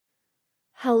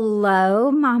Hello,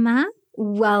 Mama.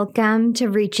 Welcome to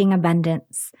Reaching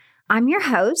Abundance. I'm your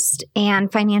host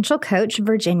and financial coach,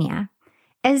 Virginia.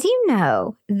 As you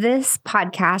know, this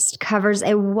podcast covers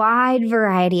a wide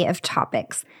variety of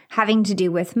topics having to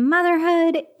do with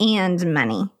motherhood and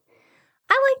money.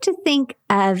 I like to think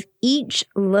of each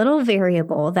little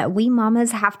variable that we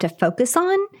mamas have to focus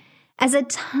on as a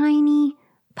tiny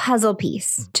puzzle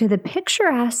piece to the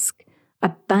picturesque,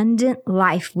 abundant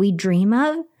life we dream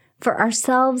of for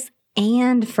ourselves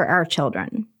and for our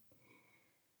children.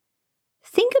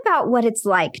 Think about what it's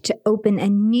like to open a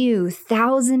new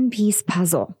 1,000-piece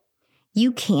puzzle.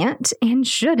 You can't and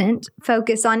shouldn't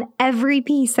focus on every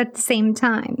piece at the same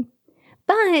time.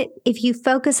 But if you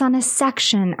focus on a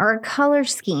section or a color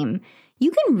scheme, you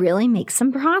can really make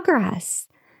some progress.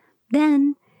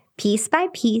 Then, piece by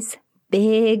piece,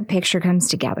 big picture comes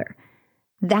together.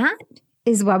 That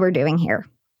is what we're doing here.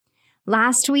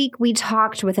 Last week, we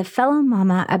talked with a fellow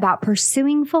mama about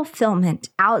pursuing fulfillment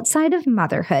outside of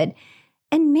motherhood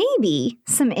and maybe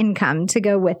some income to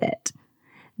go with it.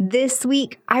 This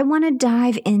week, I want to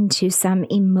dive into some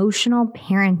emotional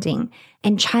parenting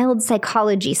and child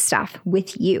psychology stuff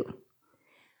with you.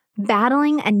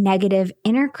 Battling a negative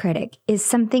inner critic is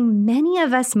something many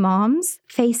of us moms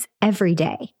face every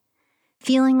day.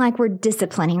 Feeling like we're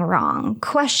disciplining wrong,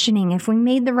 questioning if we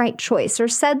made the right choice or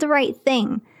said the right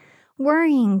thing,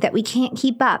 worrying that we can't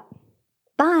keep up.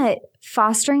 But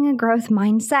fostering a growth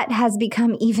mindset has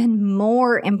become even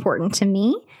more important to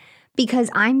me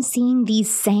because I'm seeing these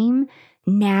same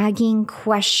nagging,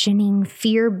 questioning,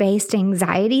 fear-based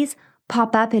anxieties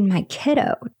pop up in my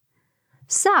kiddo.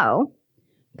 So,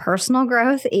 personal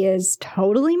growth is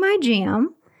totally my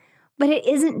jam, but it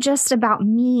isn't just about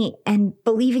me and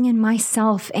believing in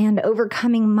myself and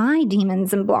overcoming my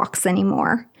demons and blocks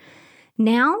anymore.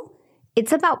 Now,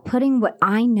 it's about putting what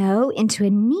I know into a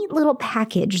neat little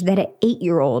package that an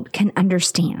 8-year-old can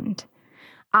understand.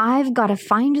 I've got to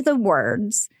find the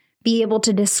words, be able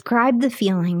to describe the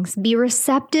feelings, be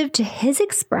receptive to his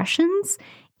expressions,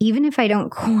 even if I don't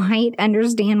quite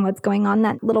understand what's going on in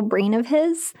that little brain of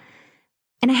his.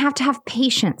 And I have to have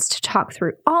patience to talk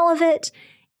through all of it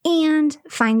and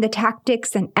find the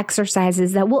tactics and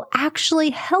exercises that will actually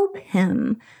help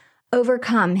him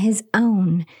overcome his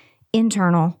own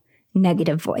internal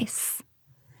negative voice.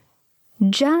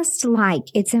 Just like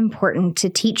it's important to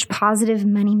teach positive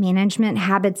money management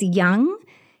habits young,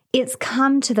 it's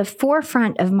come to the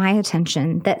forefront of my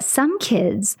attention that some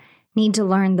kids need to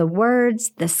learn the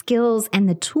words, the skills, and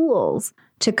the tools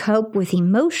to cope with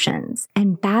emotions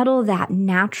and battle that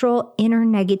natural inner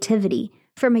negativity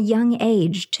from a young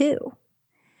age, too.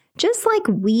 Just like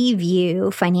we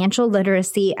view financial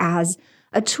literacy as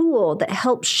a tool that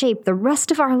helps shape the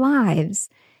rest of our lives,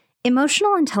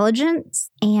 emotional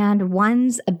intelligence and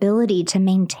one's ability to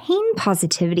maintain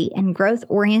positivity and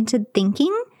growth-oriented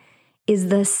thinking is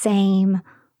the same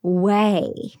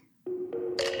way.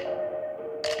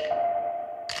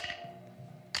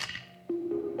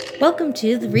 Welcome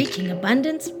to the Reaching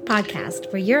Abundance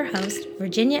podcast, where your host,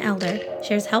 Virginia Elder,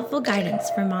 shares helpful guidance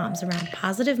for moms around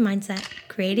positive mindset,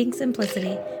 creating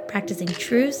simplicity, practicing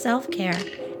true self-care,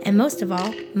 and most of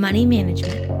all, money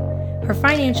management. Her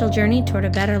financial journey toward a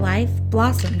better life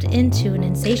blossomed into an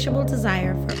insatiable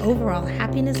desire for overall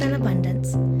happiness and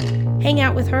abundance. Hang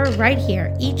out with her right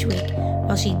here each week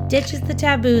while she ditches the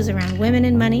taboos around women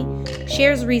and money,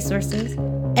 shares resources,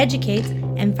 educates,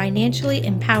 and financially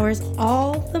empowers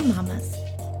all the mamas.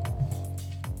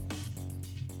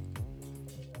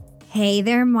 Hey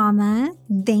there, Mama.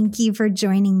 Thank you for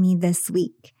joining me this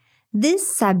week.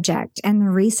 This subject and the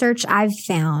research I've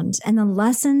found and the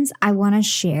lessons I want to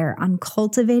share on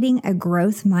cultivating a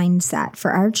growth mindset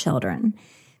for our children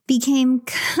became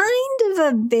kind of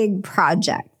a big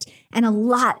project and a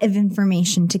lot of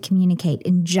information to communicate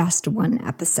in just one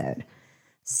episode.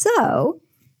 So,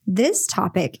 this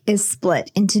topic is split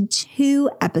into 2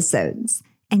 episodes,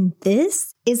 and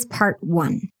this is part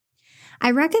 1.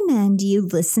 I recommend you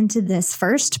listen to this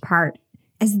first part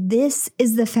as this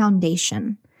is the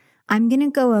foundation. I'm going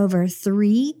to go over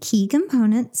 3 key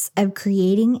components of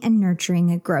creating and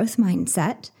nurturing a growth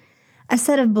mindset, a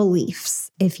set of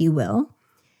beliefs, if you will,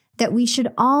 that we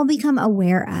should all become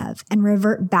aware of and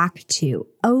revert back to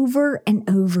over and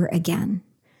over again.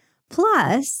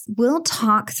 Plus, we'll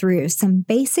talk through some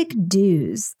basic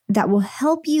do's that will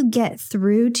help you get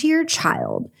through to your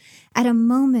child at a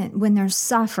moment when they're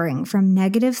suffering from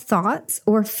negative thoughts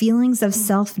or feelings of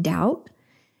self-doubt,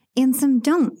 and some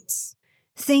don'ts.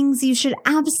 Things you should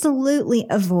absolutely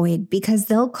avoid because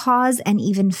they'll cause an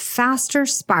even faster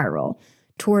spiral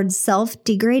towards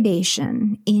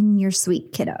self-degradation in your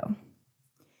sweet kiddo.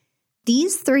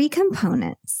 These 3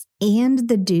 components and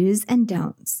the do's and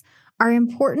don'ts are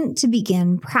important to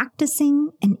begin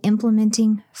practicing and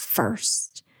implementing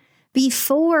first,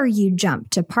 before you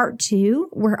jump to part 2,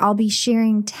 where I'll be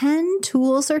sharing 10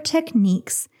 tools or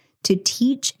techniques to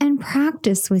teach and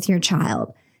practice with your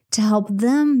child to help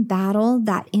them battle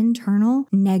that internal,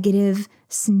 negative,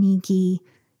 sneaky,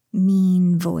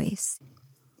 mean voice.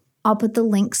 I'll put the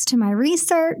links to my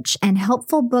research and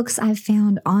helpful books I've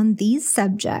found on these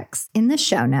subjects in the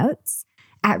show notes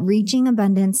at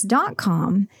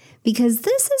reachingabundance.com, because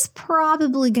this is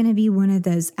probably going to be one of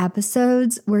those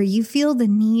episodes where you feel the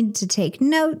need to take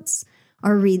notes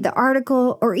or read the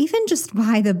article or even just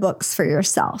buy the books for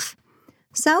yourself.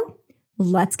 So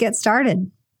let's get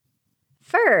started.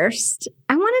 First,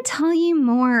 I want to tell you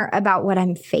more about what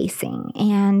I'm facing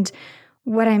and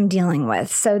what I'm dealing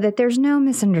with so that there's no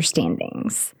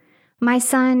misunderstandings. My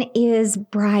son is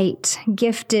bright,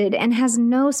 gifted, and has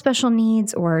no special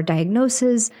needs or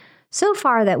diagnoses so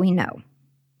far that we know.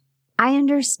 I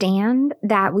understand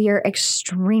that we are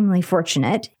extremely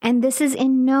fortunate, and this is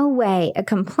in no way a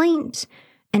complaint,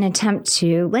 an attempt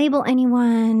to label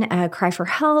anyone, a cry for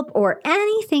help, or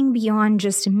anything beyond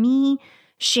just me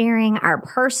sharing our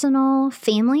personal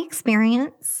family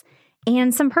experience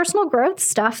and some personal growth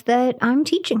stuff that I'm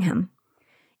teaching him.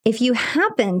 If you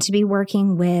happen to be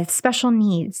working with special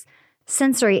needs,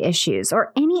 sensory issues,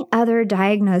 or any other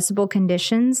diagnosable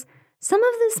conditions, some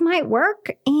of this might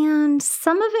work and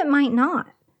some of it might not.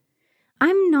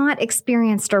 I'm not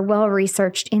experienced or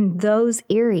well-researched in those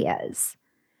areas.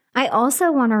 I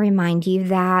also want to remind you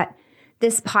that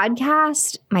this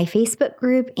podcast, my Facebook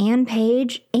group and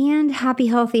page, and Happy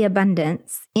Healthy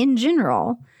Abundance in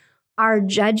general are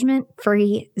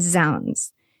judgment-free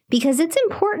zones, because it's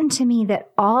important to me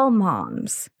that all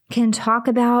moms can talk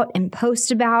about and post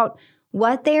about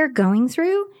what they are going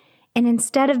through, and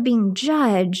instead of being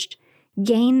judged,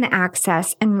 gain the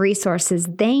access and resources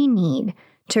they need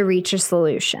to reach a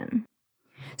solution.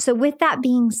 So with that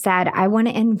being said, I want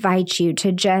to invite you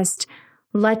to just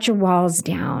let your walls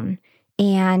down.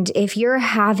 And if you're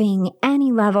having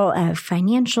any level of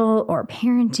financial or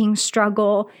parenting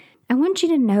struggle, I want you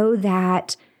to know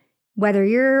that whether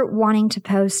you're wanting to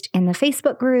post in the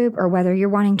Facebook group or whether you're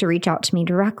wanting to reach out to me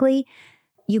directly,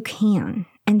 you can,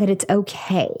 and that it's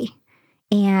okay.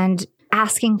 And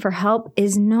asking for help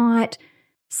is not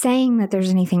saying that there's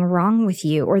anything wrong with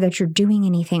you or that you're doing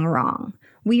anything wrong.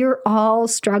 We are all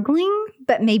struggling,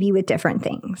 but maybe with different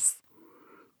things.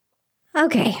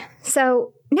 Okay,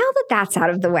 so now that that's out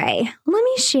of the way, let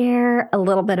me share a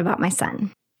little bit about my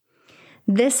son.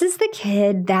 This is the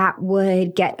kid that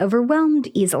would get overwhelmed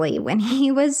easily when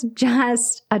he was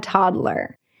just a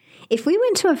toddler. If we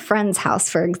went to a friend's house,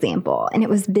 for example, and it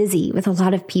was busy with a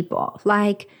lot of people,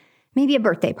 like maybe a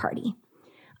birthday party,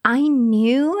 I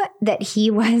knew that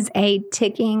he was a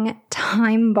ticking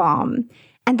time bomb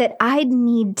and that I'd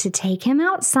need to take him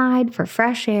outside for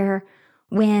fresh air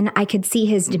when I could see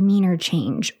his demeanor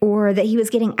change or that he was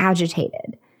getting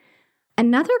agitated.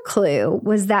 Another clue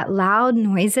was that loud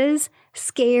noises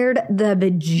scared the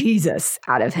bejesus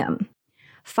out of him.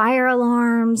 Fire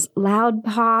alarms, loud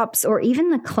pops, or even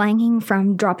the clanging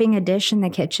from dropping a dish in the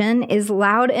kitchen is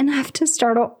loud enough to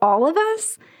startle all of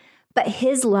us. But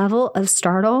his level of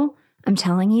startle, I'm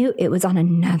telling you, it was on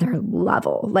another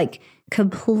level, like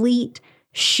complete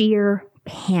sheer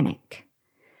panic.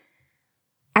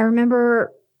 I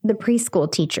remember the preschool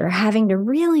teacher having to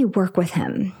really work with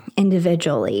him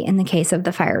individually in the case of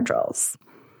the fire drills.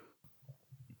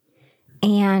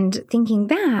 And thinking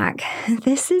back,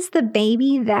 this is the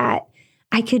baby that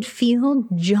I could feel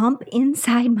jump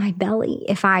inside my belly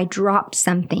if I dropped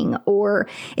something or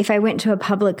if I went to a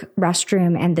public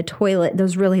restroom and the toilet,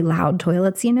 those really loud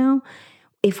toilets,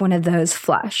 if one of those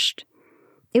flushed.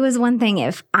 It was one thing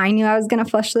if I knew I was going to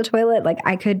flush the toilet, like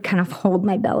I could kind of hold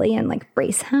my belly and like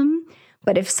brace him.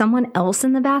 But if someone else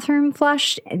in the bathroom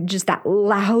flushed, just that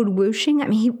loud whooshing,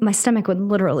 my stomach would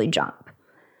literally jump.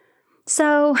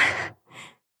 So,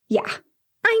 yeah,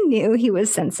 I knew he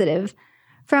was sensitive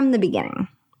from the beginning.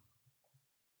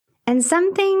 And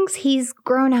some things he's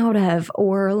grown out of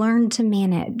or learned to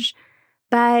manage.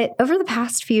 But over the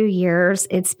past few years,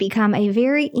 it's become a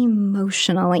very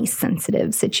emotionally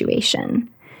sensitive situation.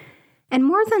 And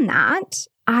more than that,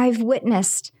 I've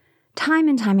witnessed time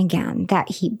and time again that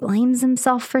he blames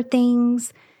himself for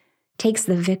things, takes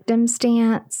the victim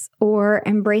stance, or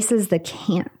embraces the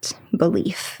can't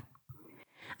belief.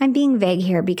 I'm being vague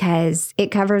here because it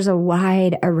covers a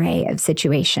wide array of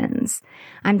situations.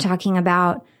 I'm talking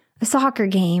about a soccer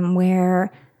game where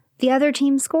the other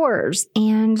team scores,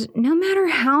 and no matter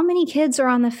how many kids are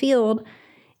on the field,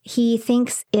 He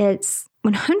thinks it's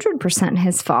 100%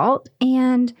 his fault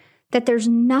and that there's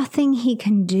nothing he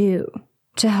can do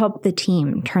to help the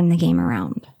team turn the game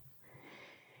around.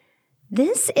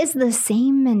 This is the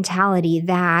same mentality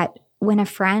that when a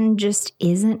friend just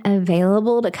isn't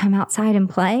available to come outside and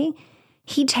play,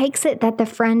 he takes it that the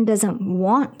friend doesn't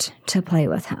want to play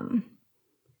with him.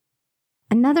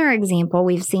 Another example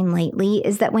we've seen lately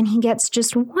is that when he gets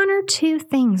just 1 or 2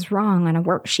 things wrong on a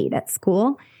worksheet at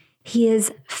school, he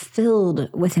is filled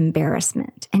with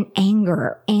embarrassment and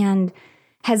anger and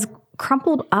has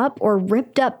crumpled up or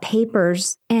ripped up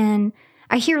papers, and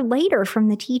I hear later from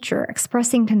the teacher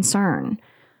expressing concern.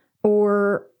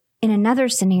 Or in another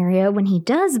scenario, when he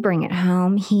does bring it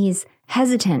home, he's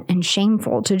hesitant and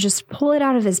shameful to just pull it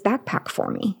out of his backpack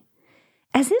for me,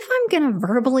 as if I'm going to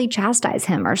verbally chastise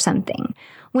him or something,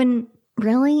 when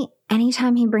really,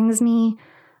 anytime he brings me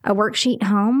a worksheet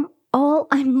home, all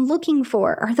I'm looking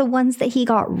for are the ones that he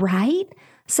got right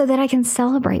so that I can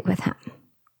celebrate with him.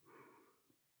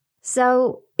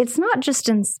 So it's not just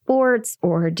in sports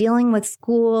or dealing with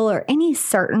school or any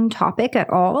certain topic at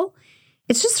all.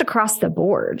 It's just across the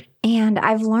board. And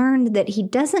I've learned that he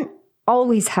doesn't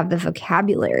always have the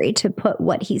vocabulary to put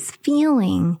what he's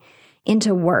feeling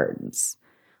into words.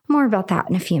 More about that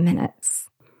in a few minutes.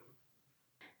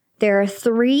 There are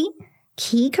 3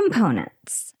 key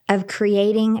components of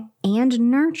creating and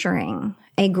nurturing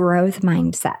a growth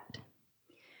mindset.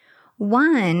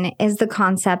 One is the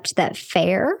concept that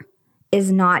fair is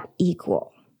not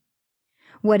equal.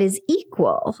 What is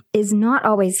equal is not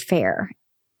always fair.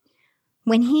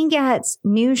 When he gets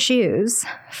new shoes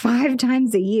 5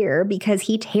 times a year because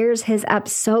he tears his up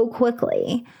so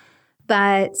quickly,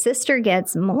 but sister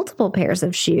gets multiple pairs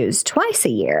of shoes twice a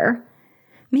year,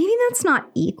 maybe that's not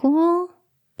equal,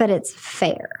 but it's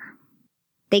fair.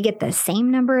 They get the same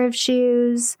number of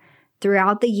shoes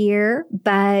throughout the year,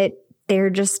 but they're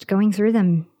just going through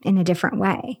them in a different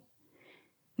way.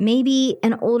 Maybe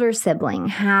an older sibling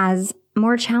has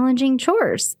more challenging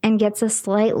chores and gets a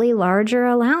slightly larger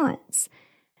allowance.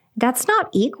 That's not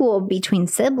equal between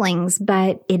siblings,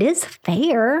 but it is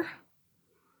fair.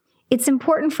 It's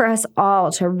important for us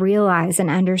all to realize and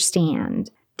understand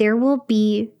there will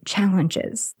be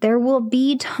challenges. There will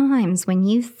be times when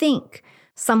you think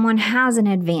someone has an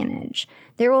advantage.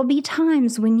 There will be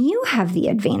times when you have the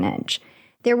advantage.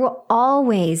 There will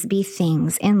always be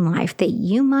things in life that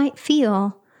you might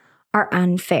feel are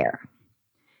unfair.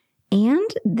 And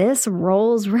this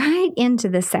rolls right into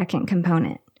the second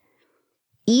component.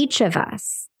 Each of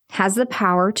us has the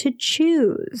power to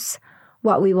choose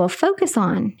what we will focus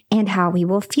on and how we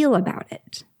will feel about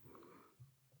it.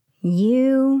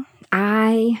 You,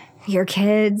 I, your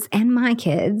kids, and my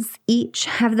kids each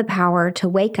have the power to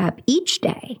wake up each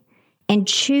day and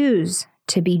choose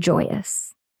to be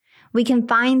joyous. We can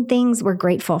find things we're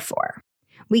grateful for.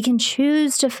 We can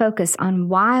choose to focus on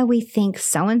why we think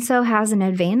so-and-so has an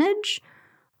advantage,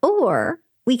 or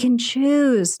we can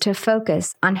choose to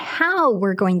focus on how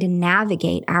we're going to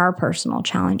navigate our personal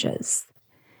challenges.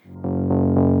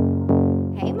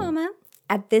 Hey, Mama.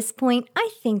 At this point, I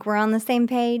think we're on the same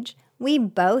page. We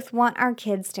both want our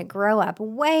kids to grow up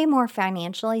way more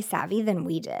financially savvy than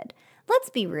we did. Let's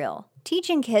be real.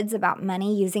 Teaching kids about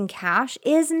money using cash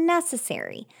is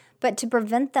necessary, but to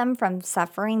prevent them from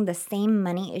suffering the same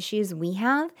money issues we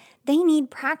have, they need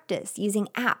practice using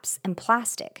apps and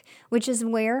plastic, which is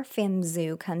where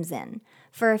FamZoo comes in.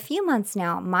 For a few months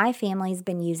now, my family's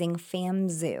been using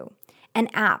FamZoo, an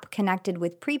app connected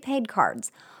with prepaid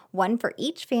cards, one for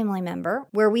each family member,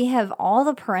 where we have all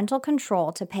the parental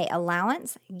control to pay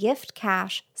allowance, gift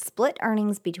cash, split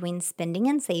earnings between spending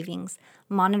and savings,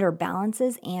 monitor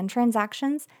balances and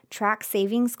transactions, track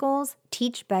savings goals,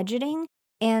 teach budgeting,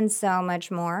 and so much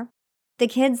more. The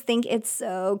kids think it's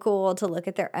so cool to look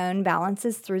at their own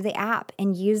balances through the app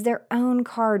and use their own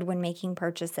card when making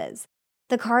purchases.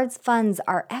 The card's funds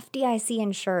are FDIC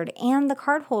insured, and the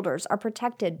cardholders are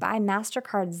protected by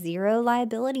MasterCard's zero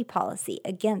liability policy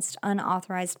against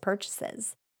unauthorized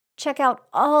purchases. Check out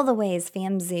all the ways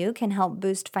FamZoo can help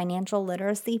boost financial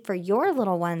literacy for your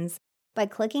little ones by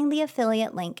clicking the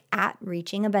affiliate link at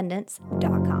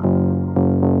reachingabundance.com.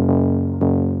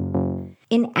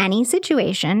 In any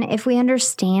situation, if we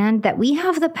understand that we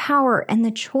have the power and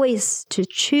the choice to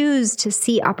choose to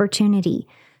see opportunity,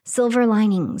 silver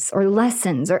linings, or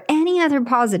lessons, or any other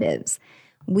positives,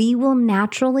 we will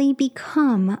naturally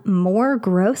become more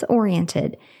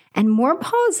growth-oriented and more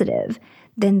positive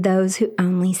than those who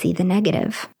only see the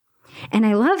negative. And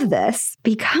I love this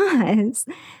because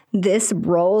this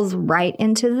rolls right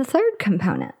into the third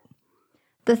component.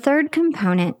 The third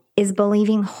component is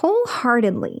believing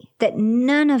wholeheartedly that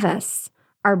none of us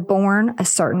are born a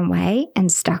certain way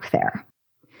and stuck there.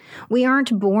 We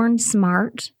aren't born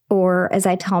smart, or as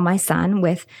I tell my son,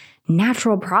 with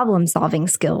natural problem-solving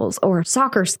skills or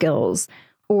soccer skills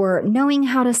or knowing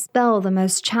how to spell the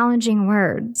most challenging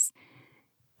words.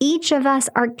 Each of us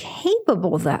are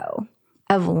capable, though,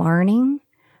 of learning,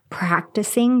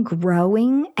 practicing,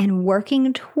 growing, and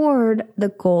working toward the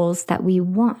goals that we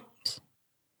want.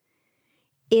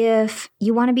 If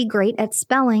you want to be great at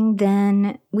spelling,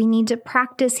 then we need to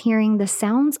practice hearing the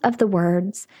sounds of the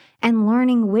words and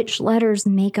learning which letters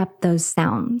make up those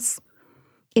sounds.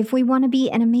 If we want to be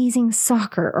an amazing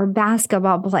soccer or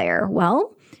basketball player,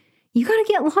 well, you got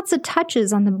to get lots of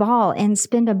touches on the ball and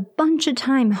spend a bunch of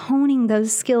time honing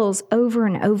those skills over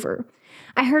and over.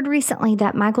 I heard recently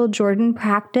that Michael Jordan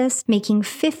practiced making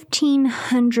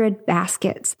 1,500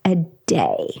 baskets a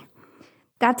day.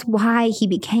 That's why he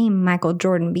became Michael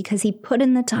Jordan, because he put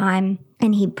in the time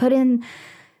and he put in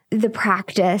the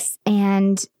practice,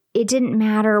 and it didn't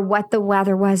matter what the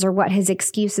weather was or what his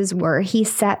excuses were. He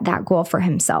set that goal for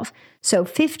himself. So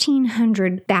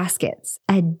 1,500 baskets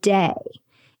a day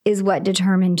is what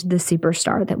determined the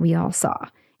superstar that we all saw.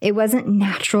 It wasn't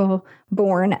natural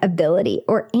born ability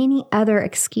or any other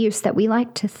excuse that we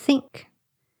like to think.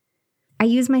 I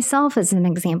use myself as an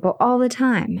example all the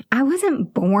time. I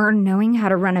wasn't born knowing how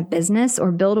to run a business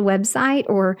or build a website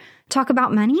or talk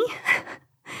about money.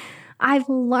 I've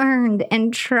learned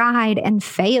and tried and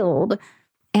failed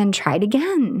and tried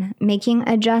again, making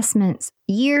adjustments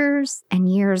years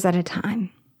and years at a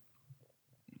time.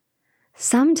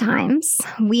 Sometimes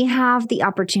we have the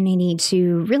opportunity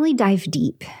to really dive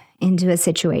deep into a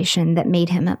situation that made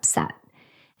him upset,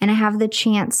 and I have the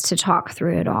chance to talk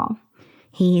through it all.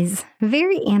 He's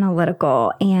very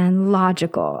analytical and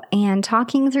logical, and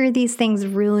talking through these things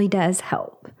really does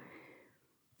help.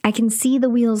 I can see the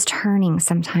wheels turning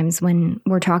sometimes when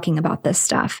we're talking about this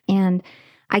stuff, and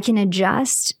I can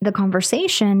adjust the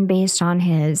conversation based on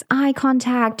his eye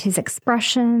contact, his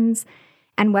expressions,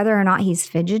 and whether or not he's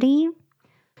fidgety.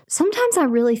 Sometimes I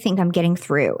really think I'm getting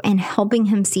through and helping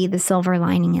him see the silver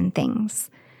lining in things.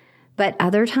 But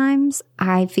other times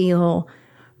I feel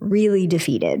really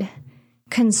defeated,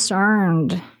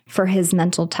 concerned for his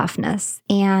mental toughness,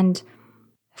 and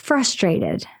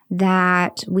frustrated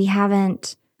that we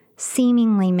haven't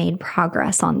seemingly made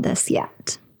progress on this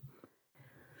yet.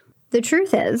 The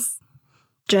truth is,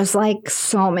 just like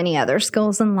so many other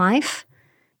skills in life,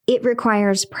 it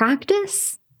requires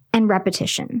practice and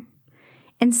repetition.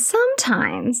 And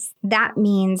sometimes that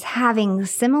means having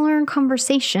similar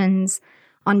conversations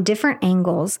on different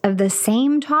angles of the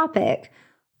same topic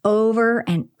over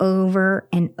and over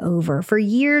and over for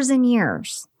years and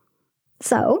years.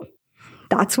 So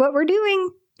that's what we're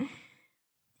doing.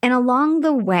 And along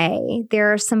the way,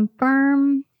 there are some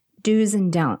firm do's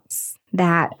and don'ts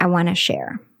that I want to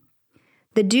share.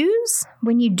 The do's,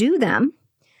 when you do them,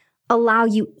 allow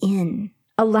you in,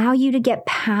 allow you to get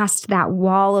past that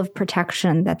wall of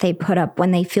protection that they put up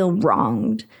when they feel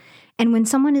wronged. And when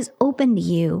someone is open to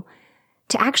you,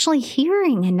 to actually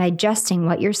hearing and digesting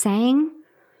what you're saying,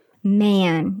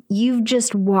 man, you've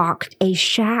just walked a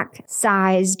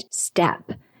shack-sized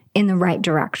step in the right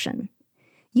direction.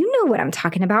 You know what I'm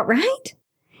talking about, right?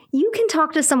 You can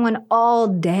talk to someone all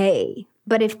day,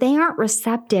 but if they aren't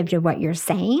receptive to what you're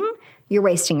saying, you're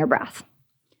wasting your breath.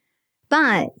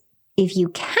 But if you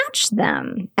catch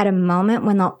them at a moment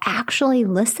when they'll actually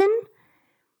listen,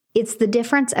 it's the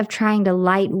difference of trying to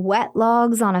light wet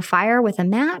logs on a fire with a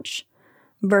match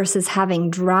versus having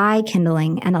dry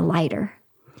kindling and a lighter.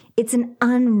 It's an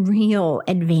unreal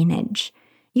advantage.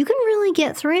 You can really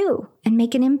get through and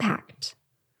make an impact.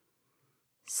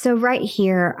 So right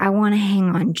here, I want to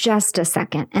hang on just a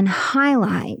second and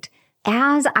highlight,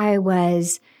 as I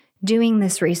was doing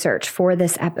this research for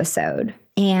this episode,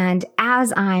 and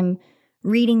as I'm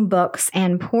reading books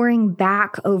and pouring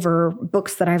back over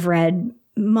books that I've read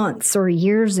months or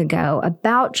years ago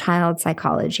about child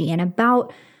psychology and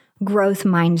about growth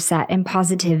mindset and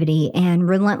positivity and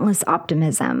relentless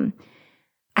optimism,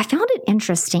 I found it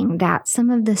interesting that some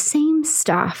of the same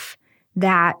stuff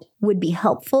that would be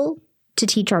helpful to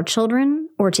teach our children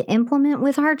or to implement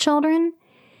with our children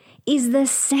is the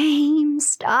same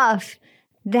stuff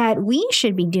that we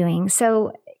should be doing.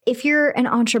 So if you're an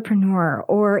entrepreneur,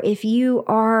 or if you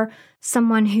are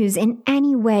someone who's in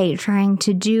any way trying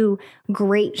to do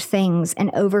great things and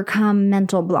overcome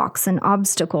mental blocks and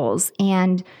obstacles,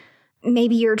 and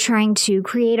maybe you're trying to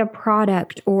create a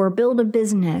product or build a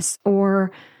business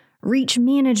or reach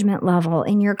management level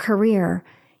in your career,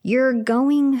 you're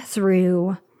going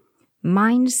through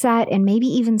mindset and maybe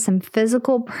even some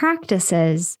physical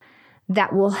practices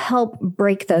that will help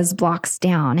break those blocks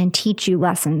down and teach you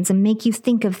lessons and make you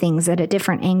think of things at a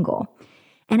different angle.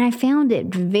 And I found it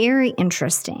very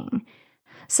interesting.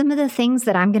 Some of the things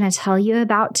that I'm going to tell you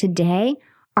about today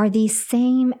are these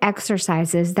same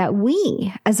exercises that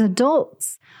we as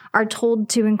adults are told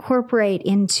to incorporate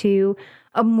into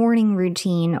a morning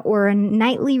routine or a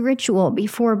nightly ritual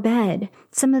before bed.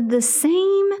 Some of the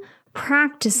same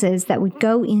practices that would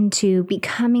go into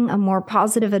becoming a more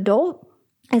positive adult,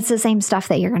 it's the same stuff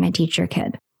that you're going to teach your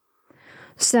kid.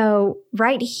 So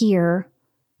right here,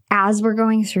 as we're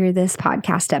going through this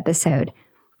podcast episode,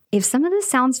 if some of this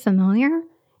sounds familiar,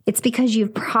 it's because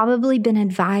you've probably been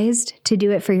advised to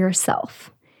do it for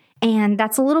yourself. And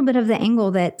that's a little bit of the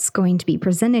angle that's going to be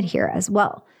presented here as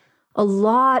well. A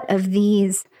lot of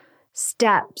these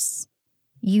steps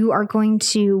you are going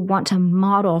to want to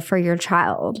model for your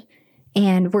child.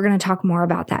 And we're going to talk more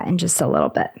about that in just a little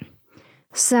bit.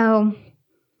 So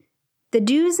the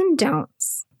do's and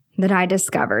don'ts that I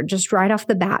discovered just right off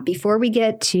the bat before we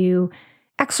get to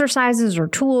exercises or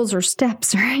tools or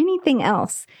steps or anything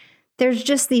else, there's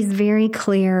just these very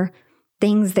clear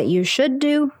things that you should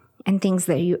do and things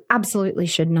that you absolutely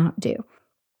should not do.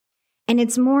 And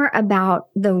it's more about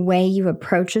the way you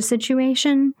approach a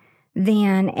situation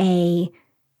than a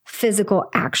physical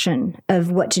action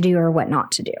of what to do or what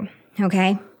not to do.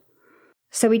 Okay?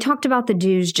 So we talked about the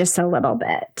do's just a little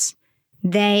bit.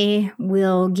 They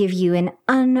will give you an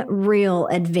unreal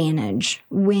advantage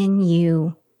when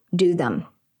you do them.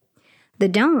 The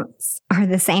don'ts are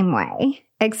the same way,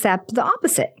 except the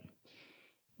opposite.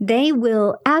 They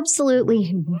will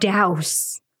absolutely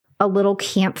douse a little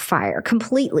campfire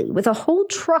completely with a whole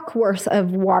truck worth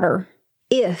of water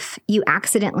if you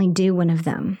accidentally do one of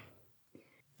them.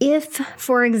 If,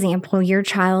 for example, your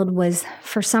child was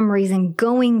for some reason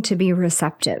going to be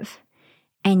receptive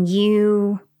and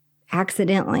you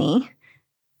accidentally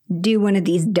do one of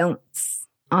these don'ts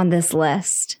on this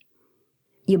list,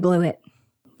 you blew it.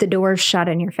 The door's shut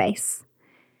in your face.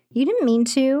 You didn't mean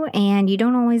to, and you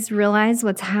don't always realize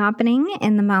what's happening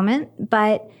in the moment,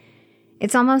 but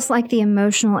it's almost like the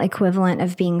emotional equivalent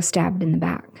of being stabbed in the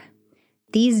back.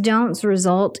 These don'ts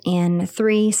result in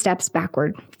 3 steps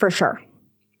backward, for sure.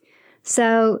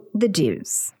 So the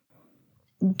do's.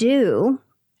 Do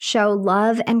show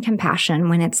love and compassion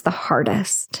when it's the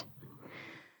hardest.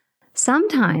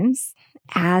 Sometimes,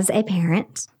 as a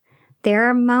parent, there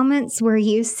are moments where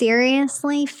you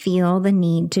seriously feel the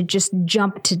need to just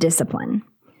jump to discipline.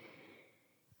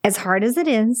 As hard as it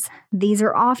is, these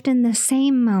are often the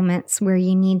same moments where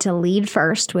you need to lead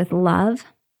first with love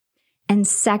and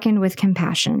second with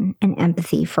compassion and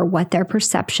empathy for what their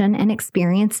perception and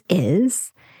experience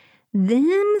is,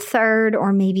 then third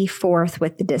or maybe fourth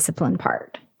with the discipline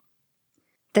part.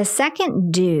 The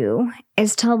second do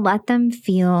is to let them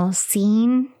feel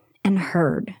seen and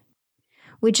heard,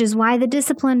 which is why the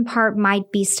discipline part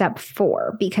might be step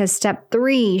 4, because step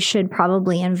 3 should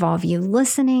probably involve you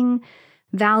listening,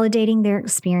 validating their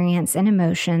experience and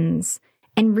emotions,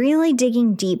 and really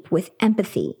digging deep with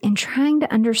empathy and trying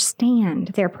to understand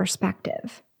their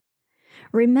perspective.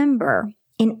 Remember,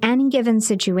 in any given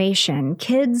situation,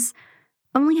 kids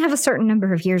only have a certain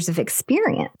number of years of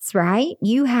experience, right?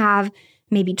 You have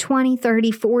maybe 20,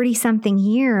 30, 40 something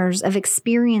years of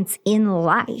experience in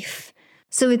life.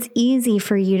 So it's easy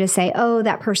for you to say, oh,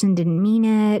 that person didn't mean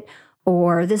it,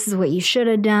 or this is what you should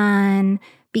have done,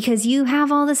 because you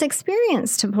have all this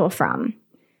experience to pull from.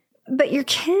 But your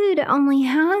kid only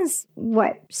has,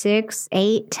 6,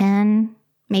 8, 10,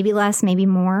 maybe less, maybe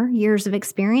more years of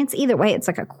experience. Either way, it's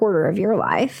like a quarter of your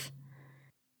life.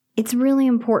 It's really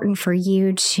important for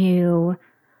you to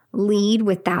lead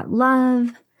with that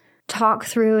love, talk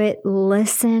through it,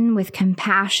 listen with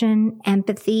compassion,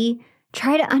 empathy,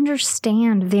 try to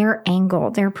understand their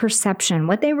angle, their perception,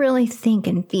 what they really think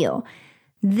and feel.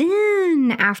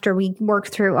 Then after we work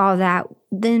through all that,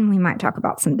 then we might talk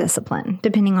about some discipline,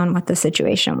 depending on what the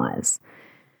situation was.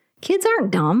 Kids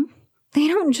aren't dumb. They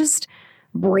don't just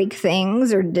break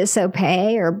things or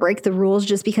disobey or break the rules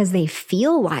just because they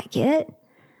feel like it.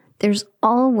 There's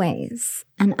always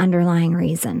an underlying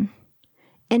reason.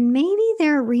 And maybe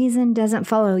their reason doesn't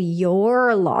follow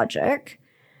your logic,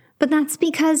 but that's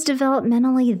because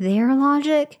developmentally their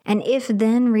logic and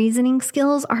if-then reasoning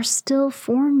skills are still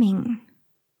forming.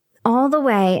 All the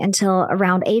way until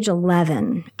around age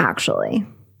 11, actually.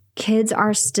 Kids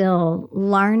are still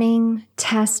learning,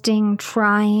 testing,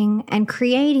 trying, and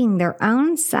creating their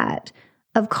own set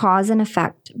of cause and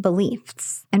effect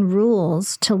beliefs and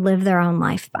rules to live their own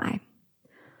life by.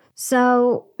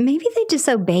 So maybe they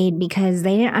disobeyed because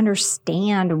they didn't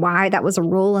understand why that was a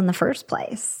rule in the first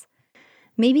place.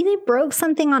 Maybe they broke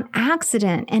something on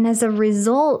accident and as a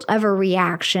result of a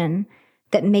reaction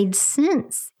that made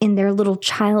sense in their little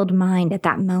child mind at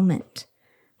that moment.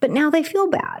 But now they feel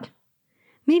bad.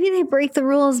 Maybe they break the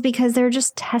rules because they're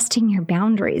just testing your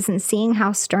boundaries and seeing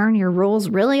how stern your rules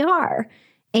really are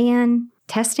and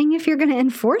testing if you're going to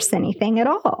enforce anything at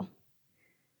all.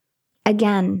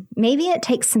 Again, maybe it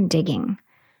takes some digging,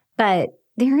 but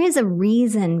there is a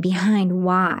reason behind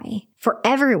why for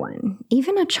everyone,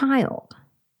 even a child.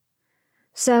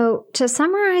 So to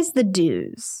summarize the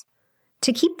do's,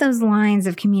 to keep those lines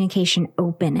of communication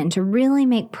open and to really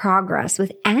make progress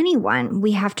with anyone,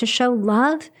 we have to show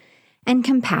love and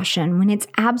compassion when it's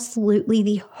absolutely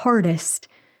the hardest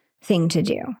thing to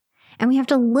do. And we have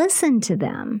to listen to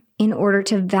them in order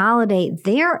to validate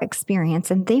their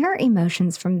experience and their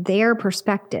emotions from their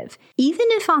perspective, even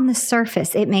if on the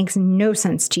surface it makes no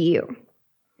sense to you.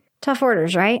 Tough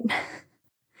orders, right?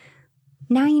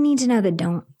 Now you need to know the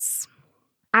don'ts.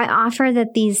 I offer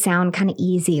that these sound kind of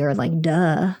easy or like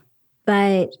duh,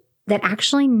 but that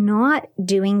actually not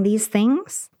doing these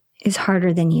things is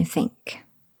harder than you think.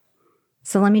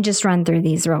 So let me just run through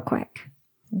these real quick.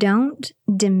 Don't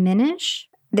diminish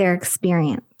their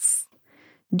experience.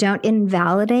 Don't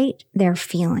invalidate their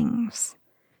feelings.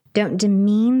 Don't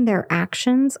demean their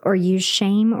actions or use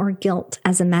shame or guilt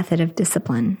as a method of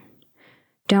discipline.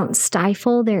 Don't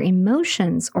stifle their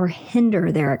emotions or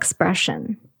hinder their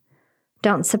expression.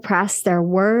 Don't suppress their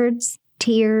words,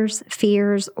 tears,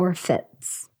 fears, or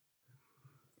fits.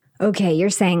 Okay, you're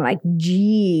saying like,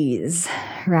 geez,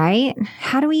 right?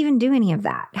 How do we even do any of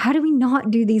that? How do we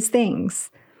not do these things?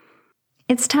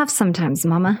 It's tough sometimes,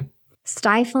 Mama.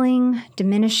 Stifling,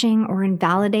 diminishing, or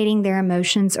invalidating their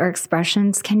emotions or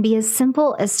expressions can be as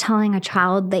simple as telling a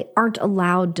child they aren't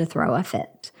allowed to throw a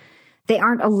fit. They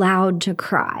aren't allowed to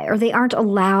cry, or they aren't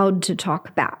allowed to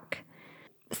talk back.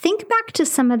 Think back to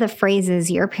some of the phrases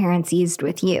your parents used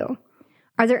with you.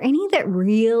 Are there any that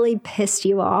really pissed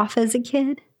you off as a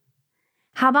kid?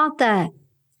 How about the,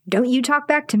 don't you talk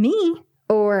back to me?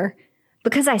 Or,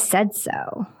 because I said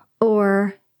so.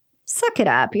 Or, suck it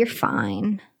up, you're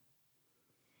fine.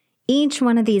 Each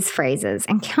one of these phrases,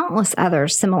 and countless other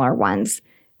similar ones,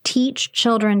 teach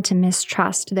children to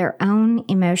mistrust their own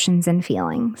emotions and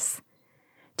feelings.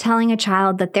 Telling a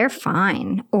child that they're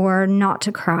fine or not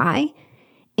to cry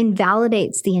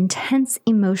invalidates the intense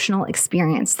emotional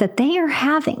experience that they are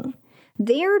having,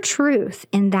 their truth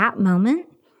in that moment.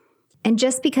 And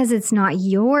just because it's not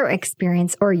your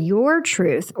experience or your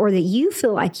truth, or that you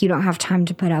feel like you don't have time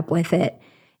to put up with it,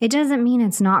 it doesn't mean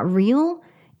it's not real,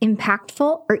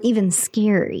 impactful, or even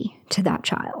scary to that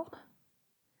child.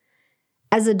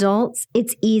 As adults,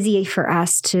 it's easy for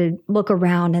us to look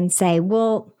around and say,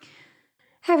 well,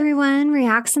 everyone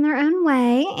reacts in their own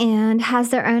way and has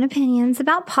their own opinions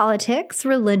about politics,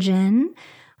 religion,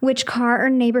 which car or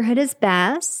neighborhood is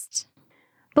best.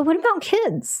 But what about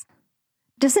kids?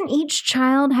 Doesn't each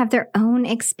child have their own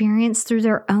experience through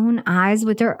their own eyes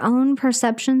with their own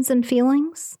perceptions and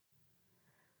feelings?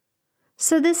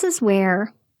 So this is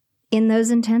where, in those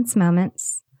intense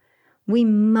moments, we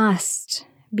must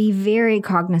be very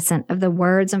cognizant of the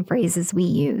words and phrases we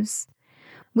use.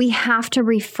 We have to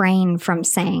refrain from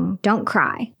saying, don't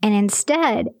cry, and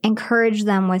instead encourage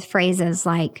them with phrases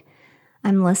like,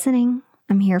 I'm listening,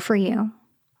 I'm here for you.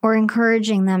 Or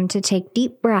encouraging them to take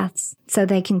deep breaths so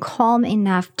they can calm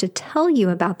enough to tell you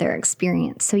about their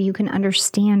experience so you can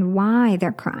understand why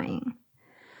they're crying.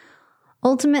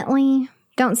 Ultimately,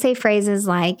 don't say phrases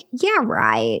like, yeah,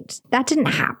 right, that didn't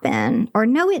happen, or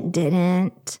no, it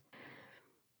didn't.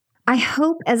 I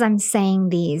hope as I'm saying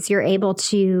these, you're able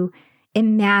to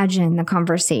imagine the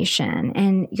conversation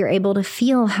and you're able to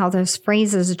feel how those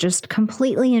phrases just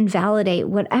completely invalidate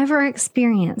whatever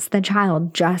experience the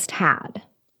child just had.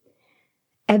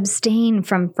 Abstain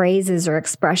from phrases or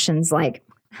expressions like,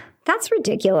 that's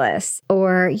ridiculous,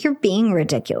 or you're being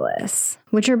ridiculous,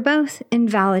 which are both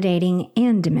invalidating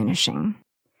and diminishing.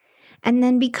 And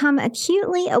then become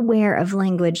acutely aware of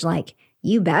language like,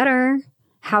 you better,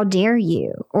 how dare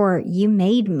you, or you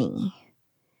made me.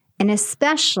 And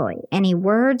especially any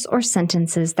words or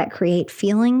sentences that create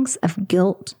feelings of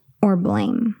guilt or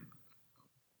blame.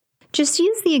 Just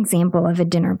use the example of a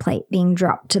dinner plate being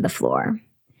dropped to the floor.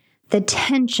 The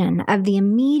tension of the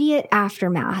immediate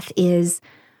aftermath is,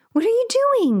 what are you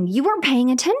doing? You weren't paying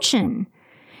attention.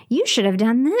 You should have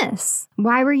done this.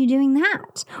 Why were you doing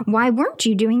that? Why weren't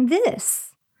you doing this?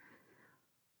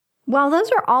 While those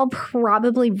are all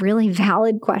probably really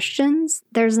valid questions,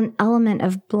 there's an element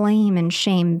of blame and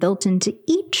shame built into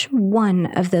each one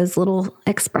of those little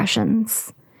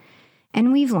expressions.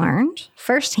 And we've learned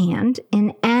firsthand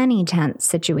in any tense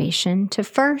situation to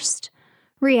first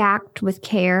react with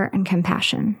care and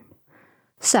compassion.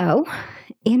 So,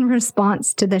 in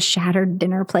response to the shattered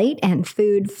dinner plate and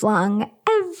food flung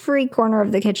every corner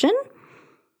of the kitchen,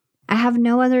 I have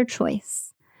no other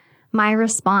choice. My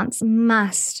response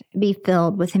must be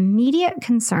filled with immediate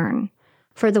concern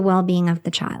for the well-being of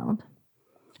the child.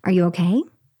 Are you okay?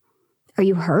 Are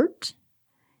you hurt?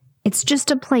 It's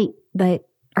just a plate, but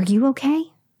are you okay?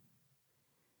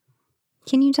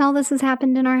 Can you tell this has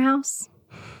happened in our house?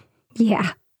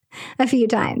 Yeah, a few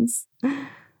times.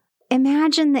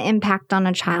 Imagine the impact on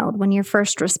a child when your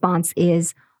first response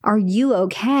is, "Are you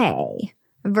okay?"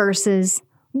 versus,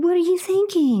 "What are you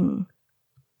thinking?"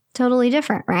 Totally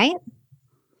different, right?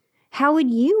 How would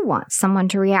you want someone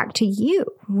to react to you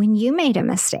when you made a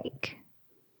mistake?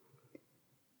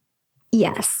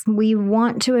 Yes, we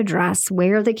want to address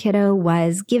where the kiddo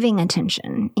was giving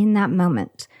attention in that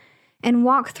moment and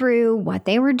walk through what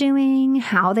they were doing,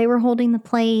 how they were holding the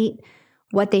plate,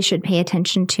 what they should pay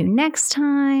attention to next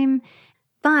time.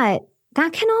 But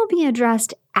that can all be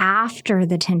addressed after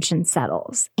the tension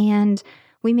settles and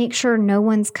we make sure no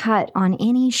one's cut on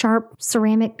any sharp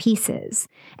ceramic pieces.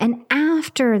 And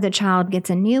after the child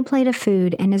gets a new plate of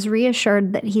food and is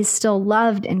reassured that he's still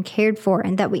loved and cared for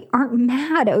and that we aren't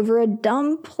mad over a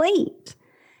dumb plate.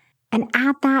 And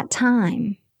at that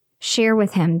time, share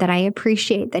with him that I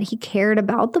appreciate that he cared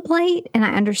about the plate and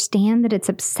I understand that it's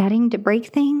upsetting to break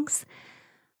things,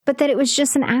 but that it was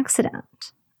just an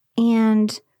accident.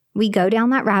 And we go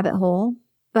down that rabbit hole,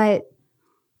 but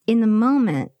in the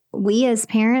moment, we as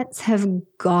parents have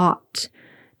got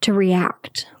to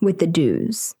react with the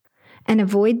do's and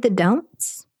avoid the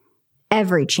don'ts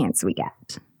every chance we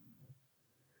get.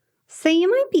 So you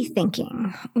might be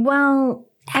thinking, well,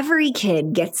 every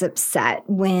kid gets upset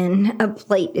when a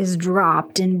plate is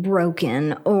dropped and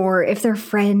broken, or if their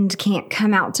friend can't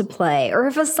come out to play, or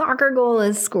if a soccer goal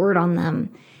is scored on them.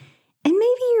 And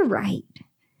maybe you're right,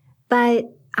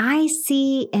 but I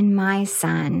see in my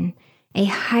son a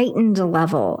heightened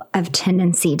level of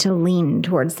tendency to lean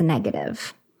towards the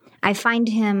negative. I find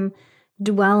him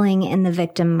dwelling in the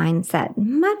victim mindset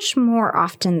much more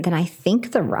often than I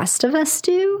think the rest of us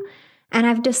do, and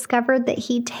I've discovered that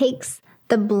he takes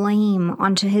the blame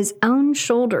onto his own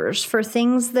shoulders for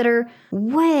things that are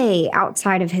way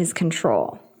outside of his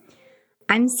control.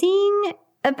 I'm seeing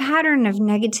a pattern of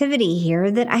negativity here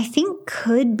that I think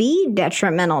could be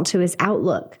detrimental to his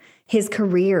outlook, his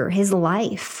career, his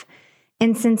life.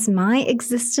 And since my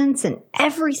existence and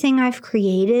everything I've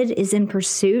created is in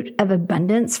pursuit of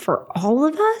abundance for all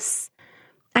of us,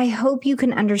 I hope you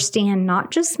can understand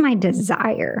not just my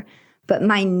desire, but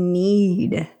my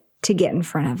need to get in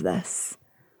front of this.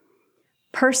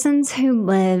 Persons who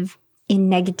live in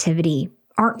negativity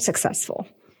aren't successful.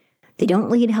 They don't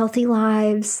lead healthy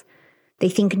lives. They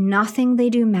think nothing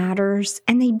they do matters,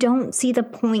 and they don't see the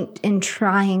point in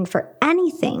trying for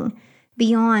anything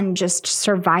beyond just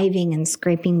surviving and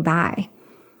scraping by.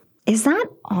 Is that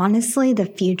honestly the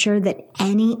future that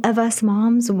any of us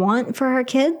moms want for our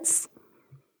kids?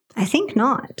 I think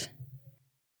not.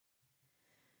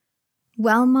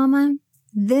 Well, Mama,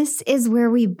 this is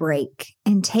where we break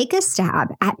and take a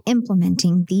stab at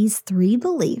implementing these 3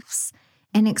 beliefs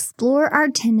and explore our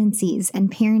tendencies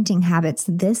and parenting habits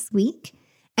this week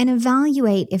and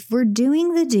evaluate if we're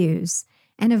doing the do's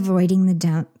and avoiding the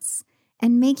don'ts,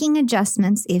 and making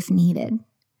adjustments if needed.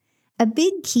 A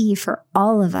big key for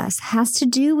all of us has to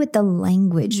do with the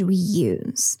language we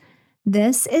use.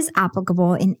 This is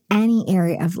applicable in any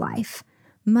area of life: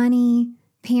 money,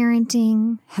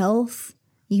 parenting, health,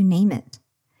 you name it.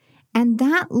 And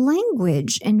that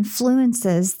language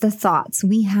influences the thoughts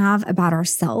we have about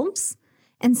ourselves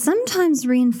and sometimes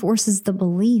reinforces the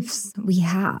beliefs we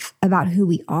have about who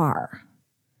we are.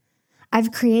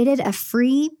 I've created a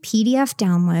free PDF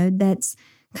download that's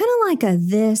kind of like a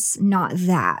this, not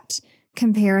that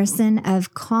comparison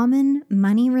of common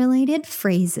money-related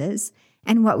phrases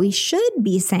and what we should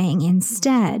be saying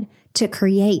instead to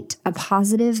create a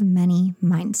positive money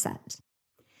mindset.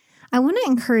 I want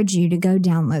to encourage you to go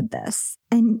download this.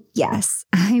 And yes,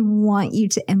 I want you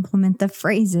to implement the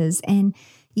phrases and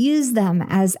use them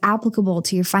as applicable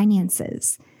to your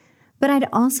finances. But I'd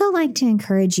also like to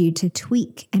encourage you to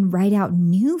tweak and write out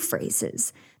new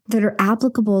phrases that are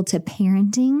applicable to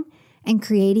parenting and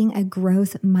creating a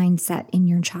growth mindset in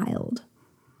your child.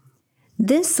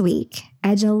 This week,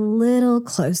 edge a little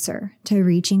closer to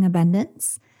reaching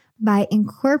abundance by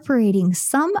incorporating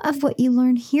some of what you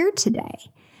learned here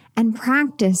today and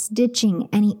practice ditching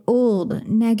any old,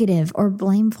 negative, or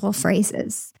blameful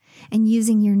phrases and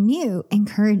using your new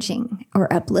encouraging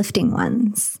or uplifting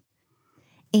ones.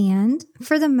 And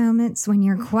for the moments when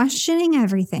you're questioning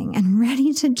everything and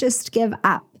ready to just give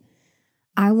up,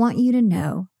 I want you to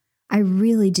know I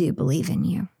really do believe in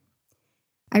you.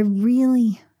 I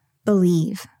really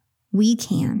believe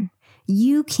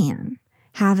you can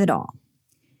have it all.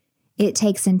 It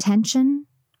takes intention,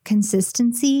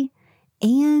 consistency,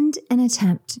 and an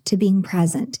attempt to being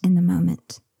present in the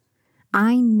moment.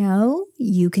 I know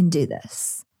you can do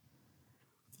this.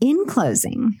 In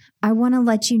closing, I want to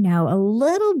let you know a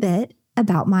little bit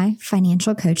about my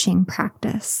financial coaching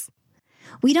practice.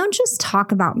 We don't just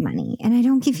talk about money, and I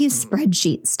don't give you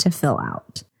spreadsheets to fill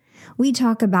out. We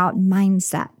talk about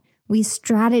mindset. We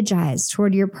strategize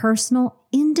toward your personal,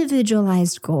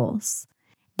 individualized goals.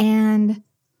 And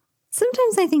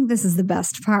sometimes I think this is the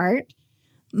best part.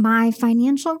 My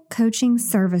financial coaching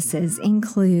services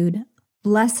include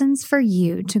lessons for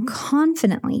you to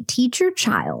confidently teach your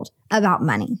child about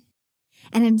money.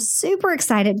 And I'm super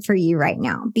excited for you right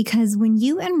now because when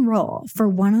you enroll for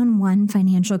one-on-one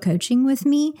financial coaching with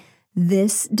me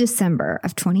this December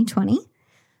of 2020,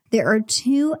 there are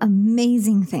 2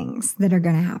 amazing things that are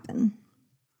going to happen.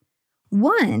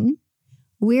 One,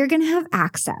 we're going to have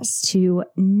access to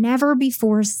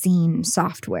never-before-seen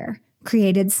software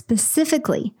created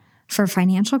specifically for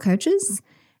financial coaches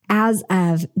as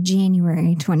of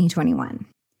January 2021.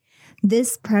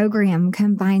 This program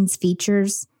combines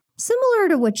features similar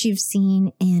to what you've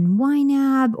seen in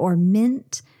YNAB or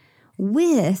Mint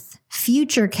with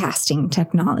future casting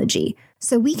technology.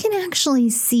 So we can actually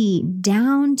see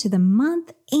down to the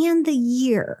month and the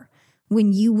year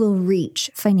when you will reach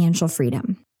financial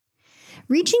freedom.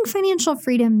 Reaching financial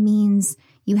freedom means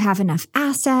you have enough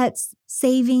assets,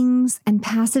 savings, and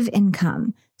passive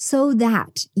income so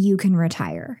that you can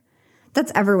retire.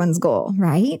 That's everyone's goal,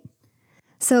 right?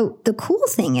 So the cool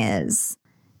thing is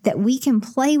that we can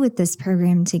play with this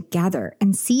program together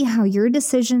and see how your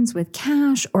decisions with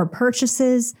cash or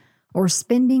purchases or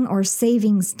spending or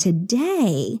savings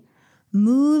today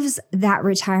moves that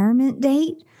retirement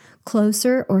date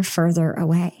closer or further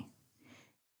away.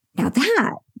 Now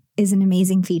that is an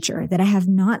amazing feature that I have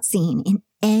not seen in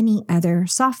any other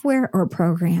software or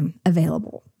program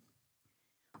available.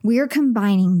 We're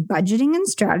combining budgeting and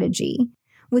strategy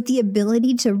with the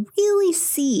ability to really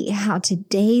see how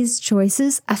today's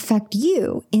choices affect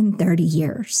you in 30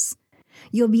 years.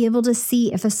 You'll be able to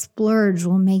see if a splurge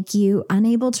will make you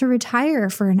unable to retire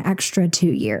for an extra 2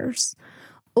 years,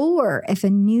 or if a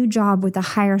new job with a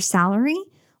higher salary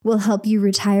will help you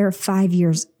retire 5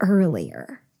 years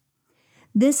earlier.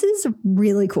 This is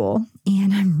really cool,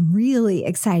 and I'm really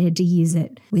excited to use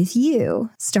it with you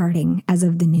starting as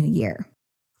of the new year.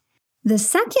 The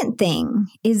second thing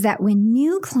is that when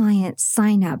new clients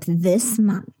sign up this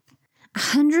month,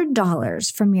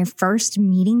 $100 from your first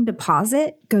meeting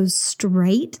deposit goes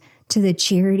straight to the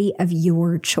charity of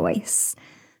your choice.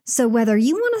 So whether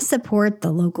you want to support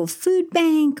the local food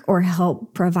bank or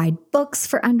help provide books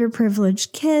for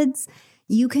underprivileged kids,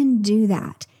 you can do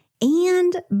that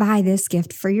and buy this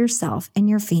gift for yourself and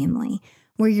your family,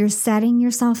 where you're setting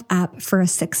yourself up for a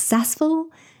successful,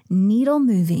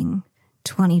 needle-moving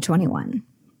 2021.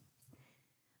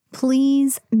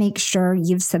 Please make sure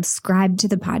you've subscribed to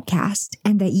the podcast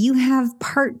and that you have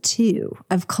part 2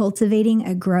 of Cultivating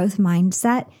a Growth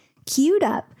Mindset queued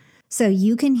up so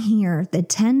you can hear the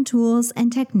 10 tools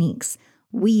and techniques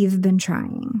we've been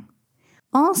trying.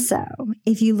 Also,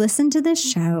 if you listen to this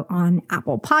show on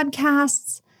Apple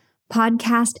Podcasts,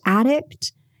 Podcast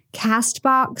Addict,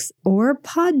 Castbox, or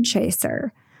Podchaser,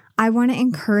 I want to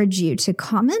encourage you to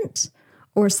comment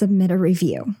or submit a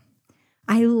review.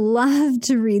 I love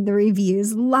to read the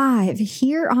reviews live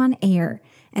here on air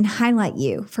and highlight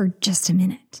you for just a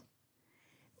minute.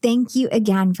 Thank you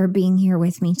again for being here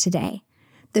with me today.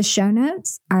 The show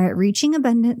notes are at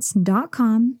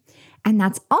reachingabundance.com, and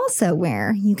that's also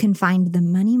where you can find the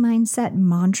Money Mindset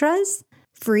Mantras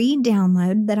free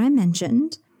download that I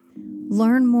mentioned,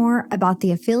 learn more about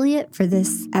the affiliate for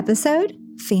this episode,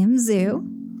 FamZoo,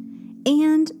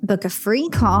 and book a free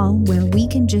call where we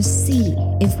can just see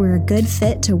if we're a good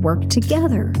fit to work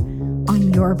together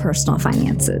on your personal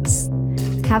finances.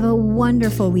 Have a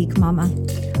wonderful week, Mama.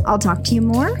 I'll talk to you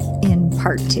more in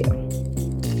part 2.